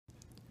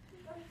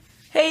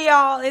Hey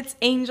y'all, it's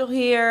Angel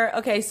here.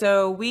 Okay,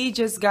 so we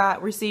just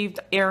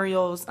received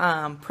Ariel's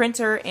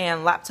printer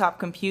and laptop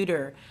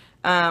computer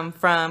from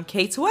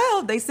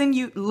K12. They send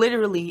you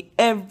literally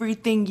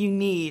everything you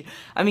need.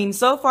 I mean,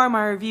 so far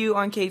my review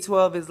on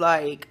K12 is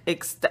like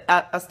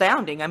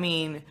astounding. I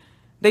mean,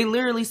 they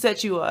literally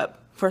set you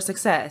up for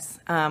success.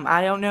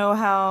 I don't know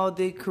how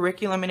the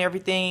curriculum and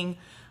everything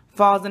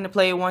falls into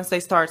play once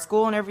they start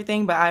school and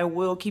everything, but I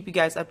will keep you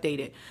guys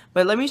updated.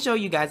 But let me show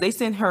you guys. They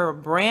sent her a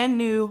brand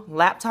new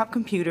laptop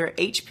computer,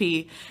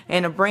 HP,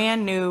 and a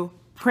brand new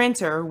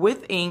printer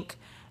with ink.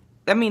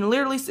 I mean,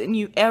 literally sending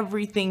you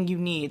everything you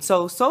need.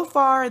 So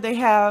far they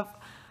have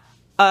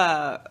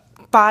a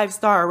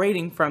 5-star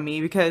rating from me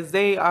because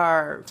they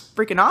are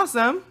freaking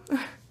awesome.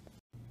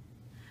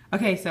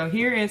 Okay, so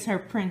here is her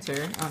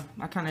printer.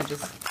 I kind of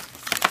just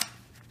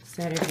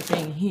set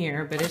everything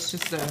here, but it's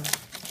just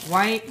a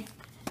white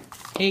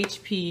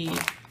HP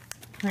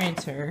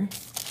printer,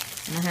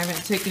 and I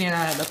haven't taken it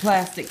out of the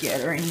plastic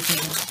yet or anything.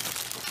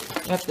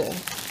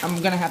 I'm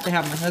gonna have to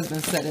have my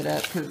husband set it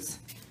up because,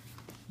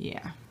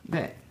 yeah.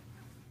 But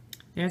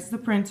there's the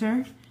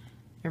printer.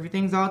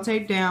 Everything's all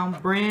taped down,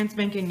 brand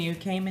spanking new.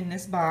 Came in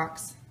this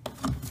box.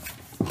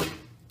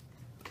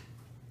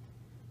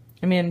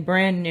 I mean,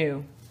 brand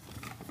new.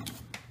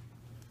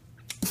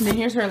 And then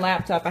here's her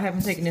laptop. I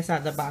haven't taken this out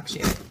of the box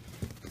yet.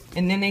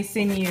 And then they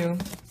send you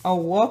a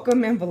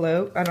welcome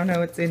envelope. I don't know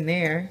what's in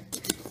there.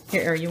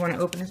 Here, Ariel, you want to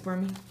open this for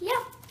me? Yeah.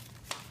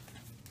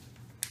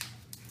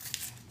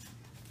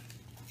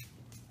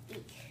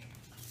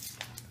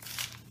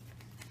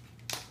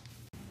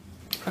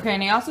 Okay,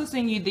 and they also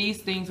send you these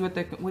things with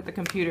the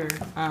computer.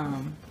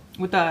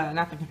 With the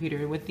not the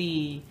computer, with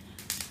the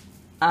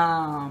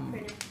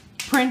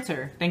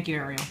printer. Thank you,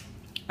 Ariel.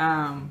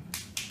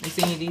 They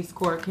send you these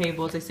cord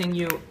cables. They send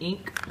you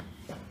ink.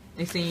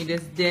 They send you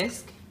this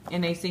disc.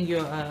 And they send you,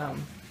 of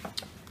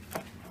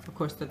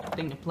course, the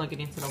thing to plug it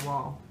into the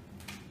wall.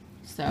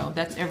 So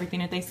that's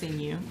everything that they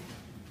send you.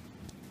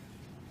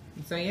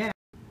 So yeah.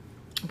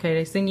 Okay,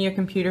 they send you a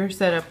computer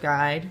setup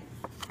guide.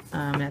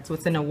 That's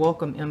what's in a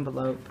welcome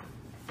envelope.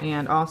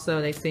 And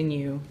also they send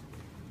you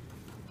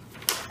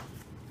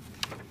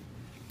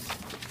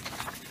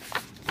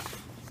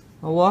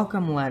a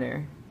welcome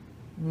letter.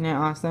 Isn't that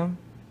awesome?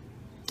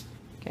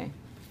 Okay.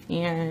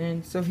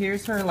 And so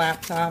here's her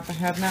laptop. I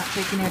have not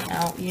taken it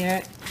out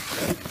yet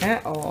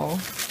at all.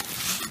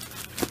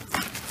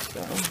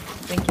 So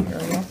thank you,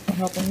 Ariel, for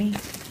helping me.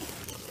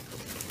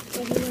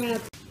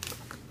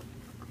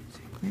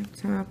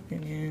 Laptop,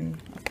 and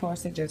then of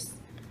course it's just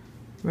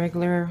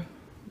regular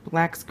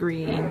black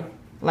screen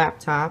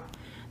laptop.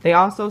 They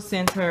also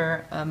sent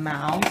her a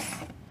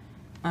mouse,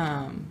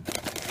 and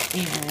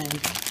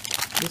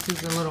this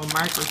is a little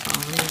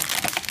microphone.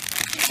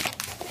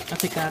 I'll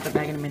take that out of the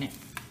bag in a minute.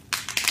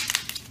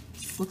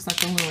 Looks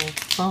like a little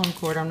phone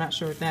cord. I'm not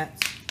sure if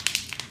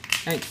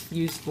that's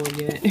useful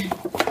yet.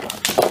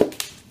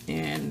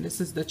 And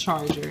this is the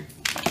charger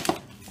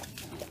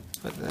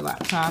for the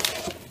laptop.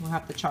 We'll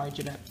have to charge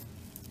it up.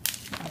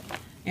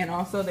 And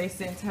also they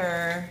sent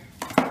her,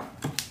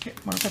 here,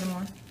 want to put them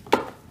on?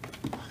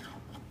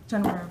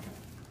 Turn them around.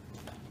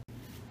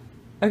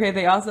 Okay,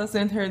 they also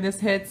sent her this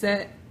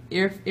headset,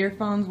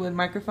 earphones with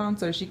microphone,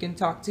 so she can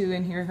talk to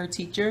and hear her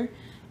teacher.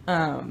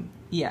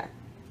 Yeah.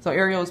 So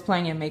Ariel is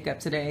playing in makeup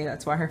today.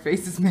 That's why her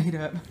face is made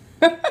up.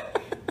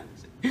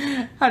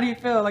 How do you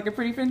feel? Like a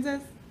pretty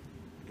princess?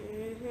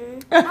 Mm-hmm.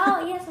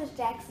 Oh, yes, Miss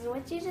Jackson.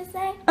 What'd you just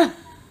say?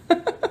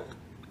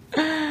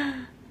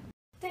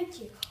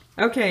 Thank you.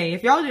 Okay,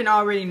 if y'all didn't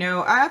already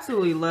know, I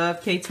absolutely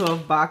love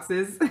K12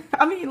 boxes.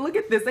 I mean, look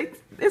at this.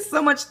 There's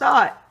so much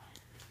thought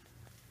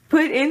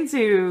put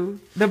into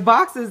the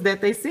boxes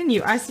that they send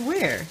you. I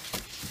swear.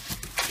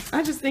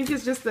 I just think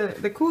it's just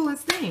the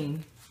coolest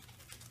thing.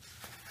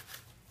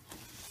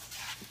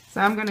 So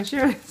I'm going to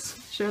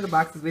share the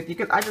boxes with you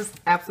because I just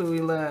absolutely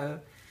love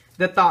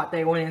the thought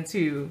they went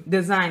into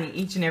designing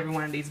each and every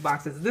one of these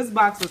boxes. This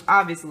box was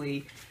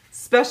obviously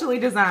specially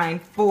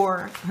designed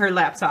for her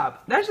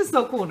laptop. That's just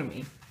so cool to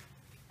me.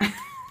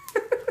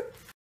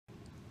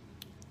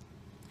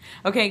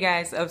 Okay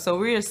guys, so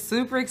we're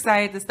super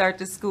excited to start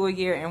the school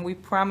year, and we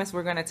promise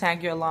we're going to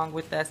tag you along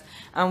with us.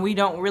 We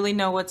don't really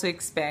know what to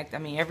expect. I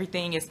mean,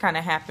 everything is kind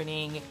of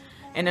happening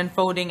and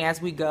unfolding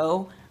as we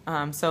go.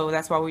 So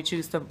that's why we're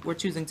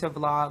choosing to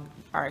vlog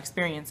our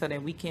experience so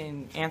that we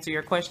can answer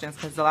your questions,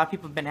 because a lot of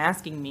people have been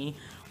asking me,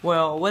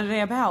 well, what are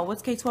they about?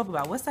 What's K12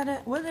 about? What's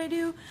that? What do they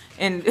do?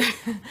 And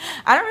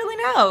I don't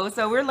really know.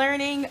 So we're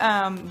learning,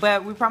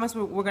 but we promise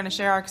we're going to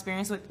share our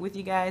experience with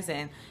you guys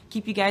and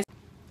keep you guys.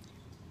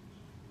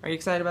 Are you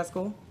excited about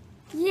school?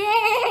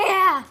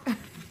 Yeah!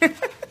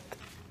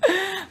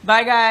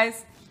 Bye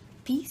guys.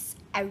 Peace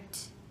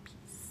out.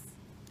 Peace.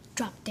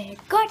 Drop dead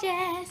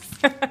gorgeous.